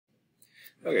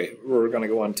Okay, we're going to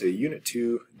go on to Unit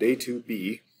 2, Day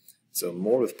 2b, so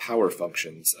more with power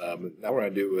functions. Now we're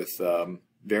going to do it with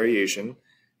variation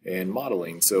and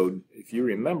modeling. So if you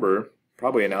remember,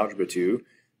 probably in Algebra 2,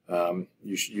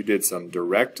 you did some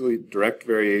direct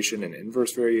variation and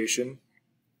inverse variation.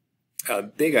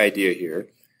 Big idea here.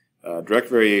 Direct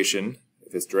variation,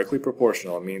 if it's directly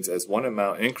proportional, it means as one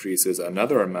amount increases,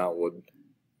 another amount would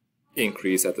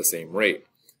increase at the same rate.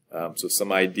 So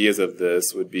some ideas of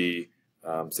this would be,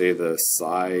 say, the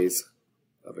size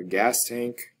of a gas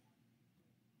tank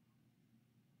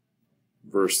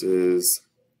versus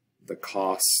the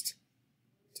cost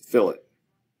to fill it.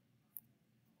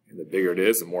 And the bigger it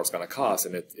is, the more it's going to cost.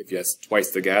 And if you have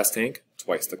twice the gas tank,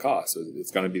 twice the cost. So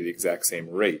it's going to be the exact same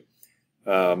rate.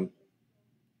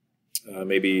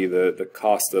 Maybe the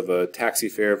cost of a taxi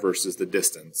fare versus the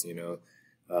distance.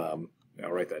 I'll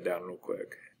write that down real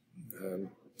quick.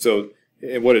 So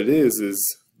what it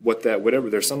is whatever,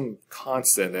 there's some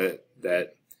constant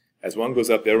that as one goes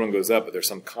up, the other one goes up, but there's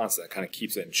some constant that kind of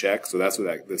keeps it in check. So that's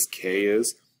what this K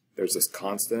is. There's this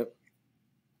constant,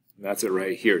 and that's it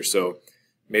right here. So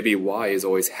maybe Y is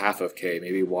always half of K.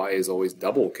 Maybe Y is always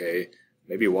double K.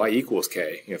 Maybe Y equals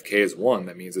K. If K is 1,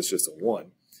 that means it's just a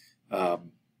 1.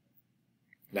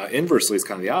 Now inversely is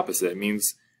kind of the opposite. It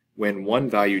means when one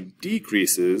value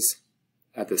decreases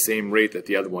at the same rate that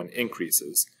the other one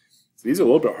increases. So these are a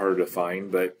little bit harder to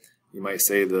find, but you might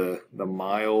say the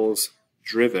miles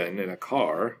driven in a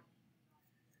car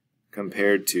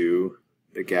compared to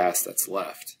the gas that's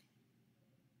left.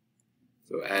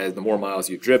 So as the more miles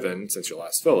you've driven since your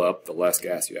last fill up, the less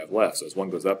gas you have left. So as one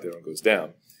goes up, the other one goes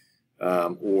down.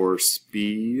 Or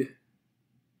speed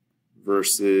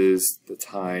versus the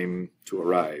time to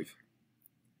arrive.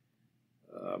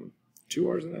 2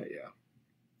 hours in that? Yeah.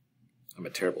 I'm a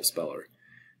terrible speller.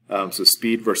 So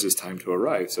speed versus time to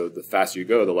arrive. So the faster you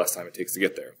go, the less time it takes to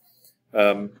get there.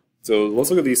 So let's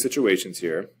look at these situations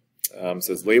here. It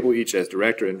says label each as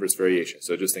direct or inverse variation.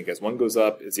 So just think as one goes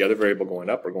up, is the other variable going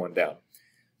up or going down?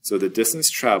 So the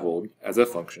distance traveled as a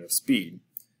function of speed.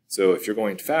 So if you're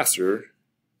going faster,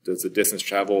 does the distance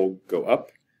travel go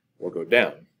up or go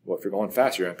down? Well, if you're going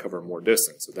faster, you're going to cover more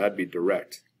distance. So that'd be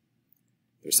direct.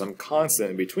 There's some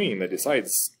constant in between that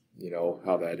decides,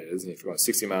 how that is. And if you're going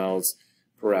 60 miles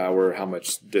per hour, how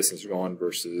much distance you're going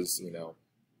versus, if you're going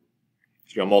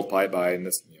to multiply it by, in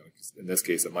this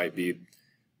case, it might be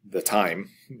the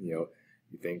time. You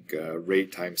think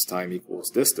rate times time equals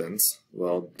distance.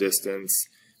 Well, distance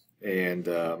and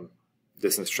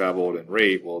distance traveled and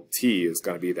rate, well, t is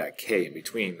going to be that k in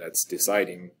between that's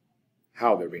deciding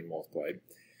how they're being multiplied.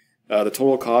 The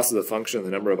total cost is a function of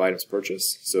the number of items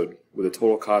purchased. So would the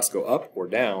total cost go up or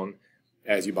down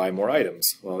as you buy more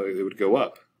items? Well, it would go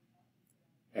up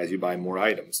as you buy more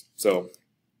items. So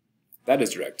that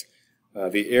is direct.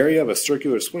 The area of a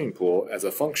circular swimming pool as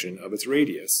a function of its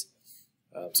radius.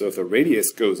 So if the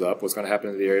radius goes up, what's going to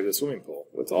happen to the area of the swimming pool?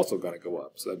 Well, it's also going to go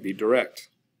up. So that'd be direct.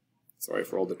 Sorry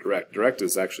for all the direct. Direct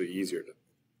is actually easier to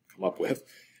come up with.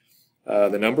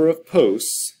 The number of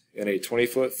posts in a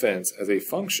 20-foot fence as a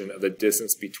function of the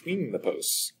distance between the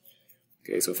posts.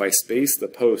 Okay, so if I space the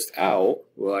post out,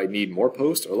 will I need more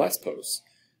posts or less posts?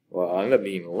 Well, I'll end up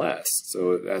needing less.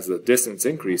 So as the distance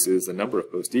increases, the number of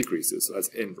posts decreases. So that's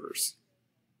inverse.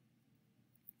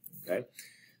 Okay,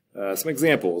 some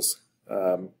examples.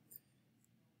 And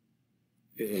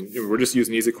we're just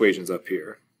using these equations up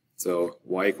here. So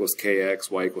y equals kx,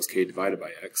 y equals k divided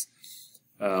by x.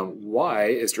 Y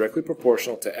is directly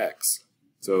proportional to x.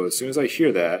 So as soon as I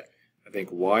hear that, I think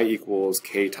y equals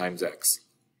k times x.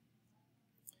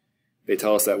 They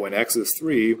tell us that when x is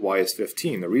 3, y is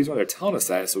 15. The reason why they're telling us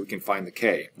that is so we can find the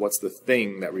k. What's the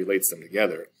thing that relates them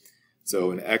together? So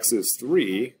when x is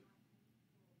 3,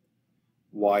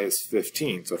 y is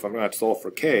 15. So if I'm going to solve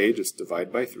for k, just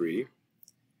divide by 3,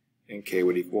 and k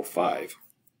would equal 5.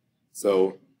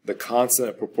 So the constant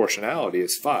of proportionality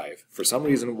is 5. For some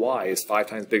reason, y is 5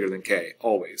 times bigger than k,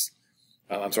 always.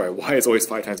 Y is always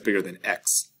 5 times bigger than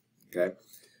x. Okay.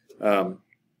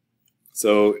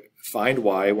 So find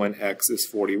y when x is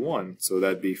 41. So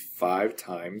that'd be 5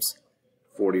 times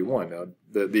 41. Now,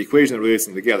 the equation that relates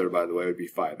them together, by the way, would be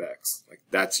 5x. Like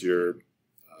that's your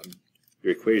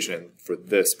equation for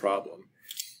this problem.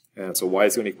 And so y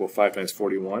is going to equal 5 times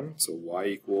 41. So y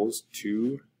equals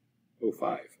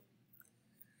 205.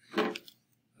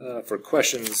 For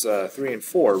questions 3 and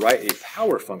 4, write a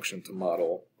power function to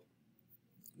model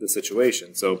the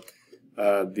situation. So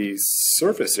the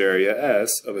surface area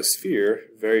S of a sphere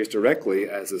varies directly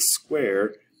as the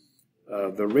square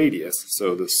of the radius.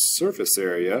 So the surface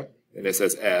area, and it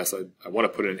says S, I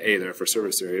want to put an A there for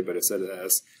surface area, but it says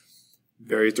S,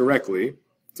 varies directly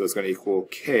So it's going to equal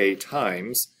k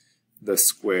times the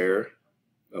square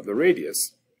of the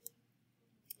radius.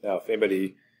 Now,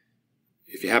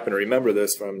 if you happen to remember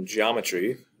this from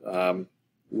geometry,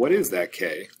 what is that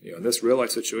k? In this real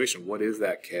life situation, what is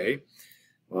that k?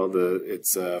 Well,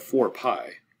 it's 4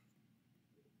 pi.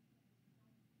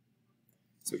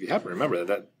 So if you happen to remember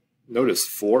that, notice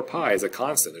 4 pi is a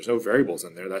constant. There's no variables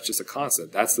in there. That's just a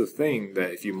constant. That's the thing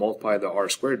that if you multiply the r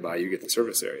squared by, you get the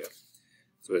surface area.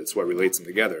 So it's what relates them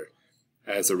together.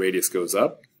 As the radius goes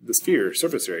up, the sphere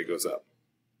surface area goes up.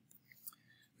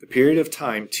 The period of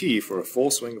time t for a full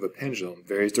swing of a pendulum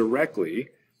varies directly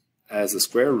as the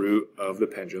square root of the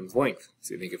pendulum's length.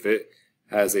 So you think if it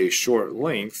has a short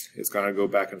length, it's going to go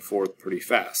back and forth pretty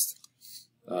fast.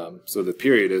 So the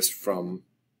period is from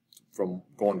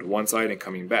going to one side and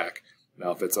coming back.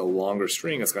 Now if it's a longer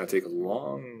string, it's going to take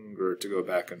longer to go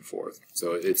back and forth.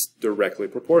 So it's directly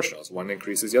proportional. As one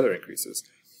increases, the other increases.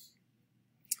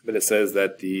 But it says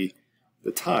that the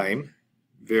time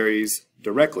varies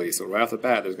directly. So right off the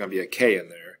bat, there's going to be a k in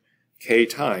there. K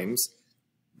times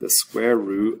the square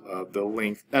root of the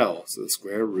length L. So the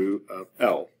square root of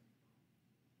L.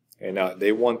 And now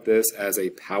they want this as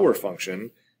a power function.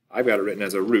 I've got it written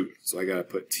as a root. So I got to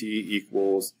put t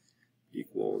equals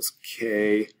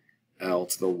k L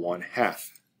to the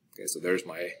 1/2. Okay, so there's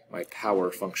my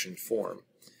power function form.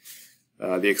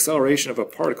 The acceleration of a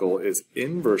particle is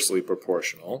inversely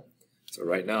proportional. So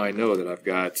right now I know that I've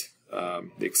got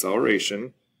the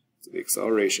acceleration. So the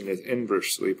acceleration is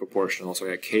inversely proportional. So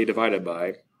I got k divided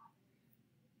by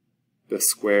the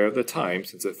square of the time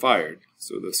since it fired.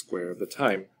 So the square of the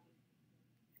time.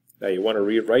 Now you want to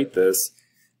rewrite this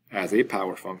as a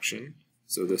power function.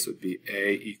 So this would be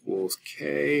a equals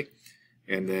k,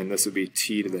 and then this would be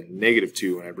t to the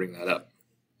 -2 when I bring that up.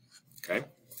 Okay.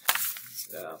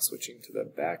 Now switching to the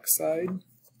back side.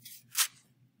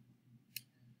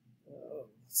 Let's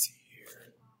see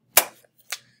here.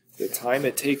 The time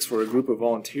it takes for a group of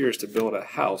volunteers to build a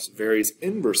house varies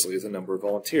inversely as the number of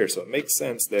volunteers. So it makes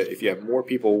sense that if you have more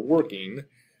people working,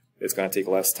 it's going to take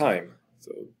less time.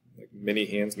 So like many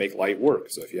hands make light work.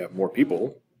 So if you have more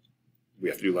people, we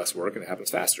have to do less work and it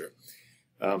happens faster.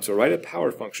 So write a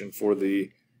power function for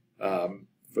the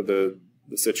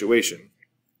situation.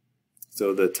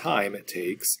 So the time it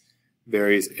takes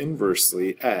varies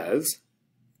inversely as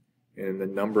in the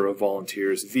number of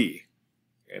volunteers v.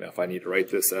 And if I need to write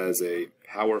this as a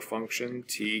power function,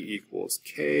 t equals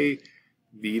k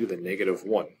v to the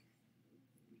 -1.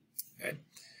 Okay.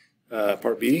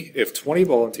 Part B, if 20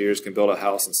 volunteers can build a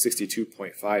house in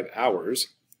 62.5 hours,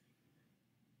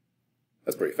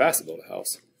 that's pretty fast to build a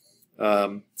house.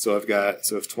 So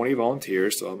if 20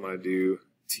 volunteers, so I'm going to do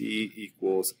t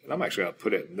equals, and I'm actually going to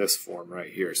put it in this form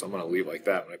right here, so I'm going to leave like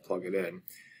that when I plug it in.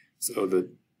 So the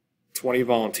 20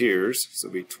 volunteers, so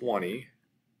it'll be 20,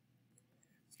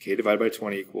 k divided by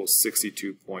 20 equals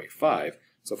 62.5.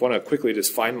 So if I want to quickly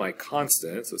just find my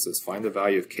constant, so it says find the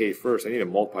value of k first, I need to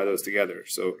multiply those together.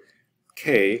 So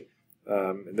k,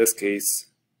 in this case,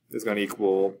 is going to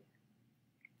equal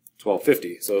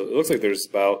 1250. So it looks like there's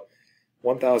about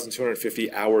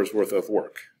 1,250 hours worth of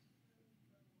work.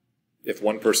 If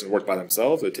one person worked by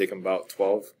themselves, it would take them about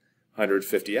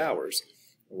 1,250 hours,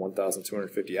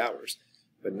 1,250 hours.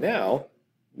 But now,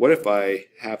 what if I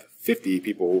have 50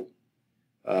 people?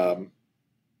 How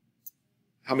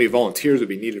many volunteers would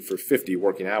be needed for 50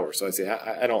 working hours? So I say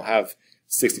I don't have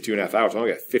 62.5 hours. I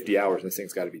only got 50 hours, and this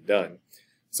thing's got to be done.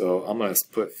 So I'm going to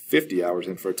put 50 hours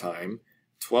in for time,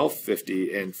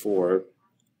 1,250 in for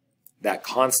that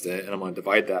constant, and I'm going to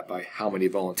divide that by how many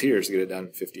volunteers to get it done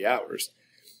in 50 hours.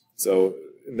 So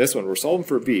in this one, we're solving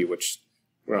for v, which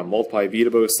we're going to multiply v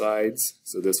to both sides.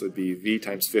 So this would be v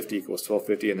times 50 equals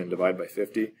 1,250, and then divide by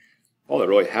 50. All that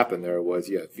really happened there was,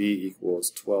 yeah, v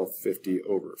equals 1,250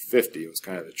 over 50. It was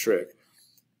kind of the trick.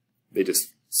 They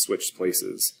just switched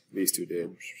places. These two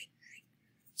did.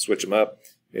 Switch them up,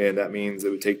 and that means it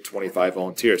would take 25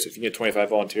 volunteers. So if you get 25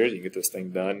 volunteers, you can get this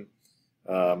thing done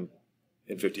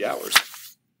in 50 hours.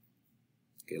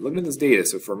 Okay, looking at this data,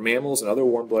 so for mammals and other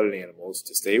warm-blooded animals,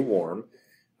 to stay warm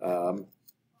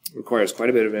requires quite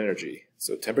a bit of energy.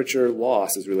 So temperature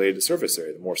loss is related to surface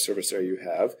area. The more surface area you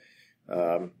have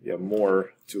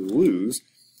more to lose,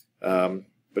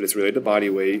 but it's related to body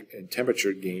weight, and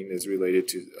temperature gain is related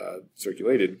to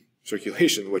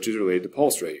circulation, which is related to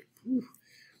pulse rate.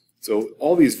 So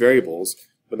all these variables,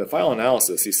 but in the final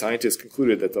analysis, these scientists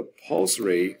concluded that the pulse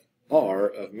rate R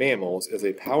of mammals is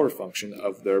a power function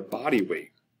of their body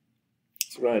weight.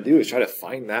 So what I'm going to do is try to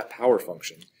find that power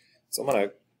function. So I'm going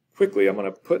to put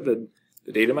the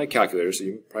data in my calculator, so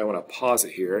you probably want to pause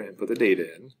it here and put the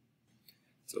data in.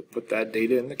 So put that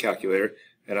data in the calculator.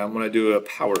 and I'm going to do a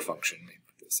power function. Let me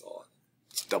put this all.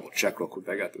 Let's double check real quick.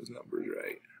 I got those numbers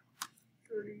right.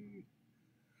 30.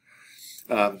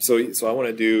 So I want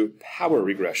to do power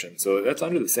regression. So that's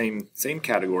under the same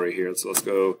category here. So let's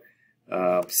go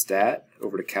stat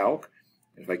over to calc.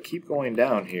 And if I keep going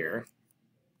down here,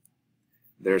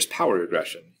 there's power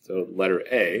regression. So letter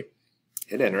A,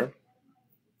 hit enter.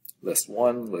 List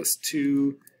 1, list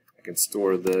 2. I can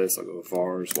store this. I'll go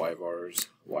vars,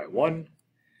 y1.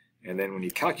 And then when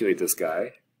you calculate this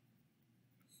guy,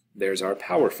 there's our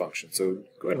power function. So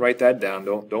go ahead and write that down.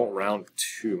 Don't round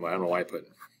too much. I don't know why I put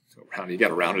round. You got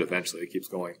to round it eventually. It keeps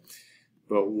going.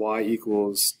 But y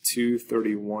equals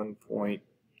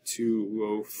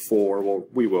 231.204. Well,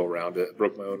 we will round it.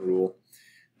 Broke my own rule.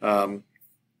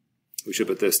 We should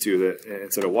put this too. That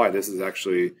instead of y, this is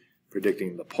actually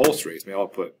predicting the pulse rates. Maybe I'll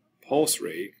put pulse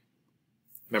rate.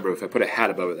 Remember, if I put a hat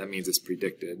above it, that means it's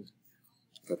predicted.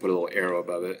 If I put a little arrow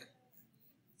above it,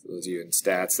 for those of you in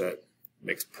stats, that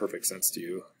makes perfect sense to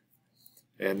you.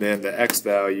 And then the x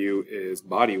value is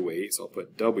body weight, so I'll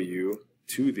put w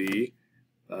to the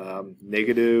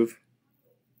negative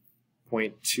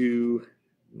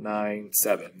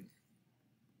 0.297.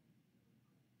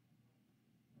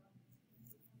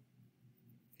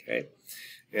 Okay,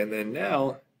 and then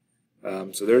now,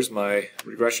 so there's my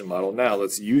regression model. Now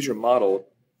let's use your model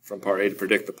from part A to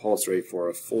predict the pulse rate for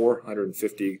a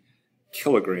 450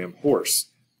 kilogram horse.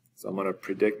 So I'm going to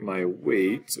predict my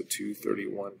weight, so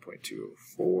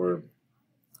 231.204.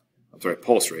 I'm sorry,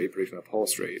 pulse rate, predict my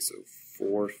pulse rate, so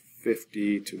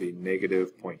 450 to the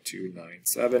negative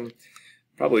 0.297.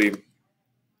 Probably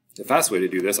the fast way to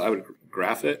do this, I would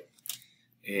graph it.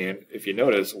 And if you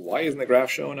notice, why isn't the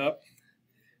graph showing up?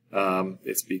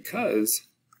 It's because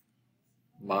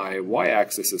my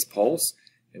y-axis is pulse,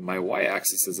 and my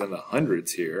y-axis is in the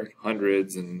hundreds here,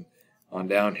 hundreds and on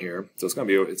down here. So it's going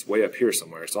to be, it's way up here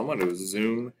somewhere. So I'm going to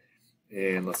zoom,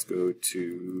 and let's go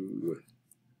to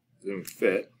zoom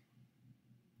fit.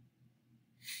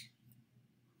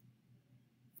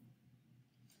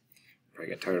 Probably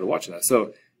get tired of watching that.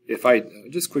 So if I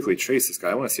just quickly trace this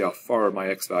guy, I want to see how far my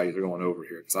x values are going over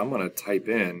here. So I'm going to type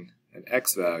in an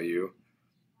x value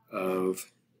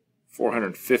of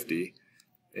 450,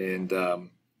 and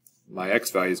my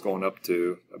x value is going up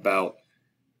to about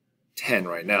 10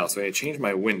 right now. So I need to change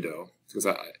my window because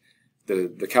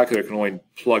the calculator can only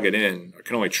plug it in, or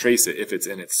can only trace it if it's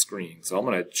in its screen. So I'm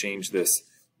going to change this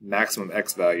maximum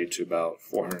x value to about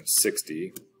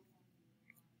 460.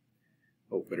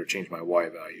 Oh, better change my y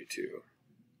value too.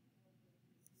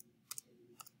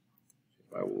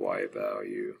 My y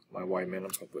value, my y min, I'm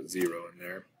just going to put 0 in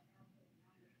there.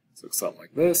 So something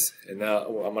like this, and now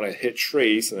I'm going to hit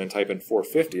trace and then type in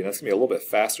 450, and that's going to be a little bit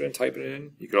faster than typing it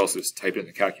in. You could also just type it in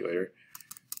the calculator.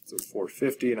 So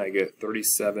 450, and I get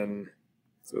 37.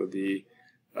 So the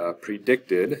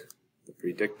predicted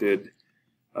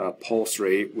pulse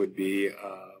rate would be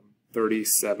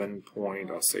 37 point,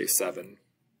 I'll say 7.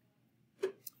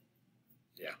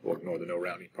 Yeah, we'll ignore the no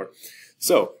rounding part.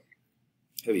 So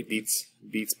that'd be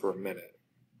beats per minute.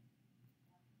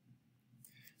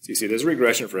 So you see, there's a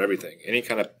regression for everything. Any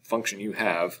kind of function you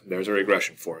have, there's a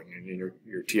regression for it. And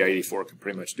your TI-84 can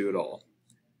pretty much do it all.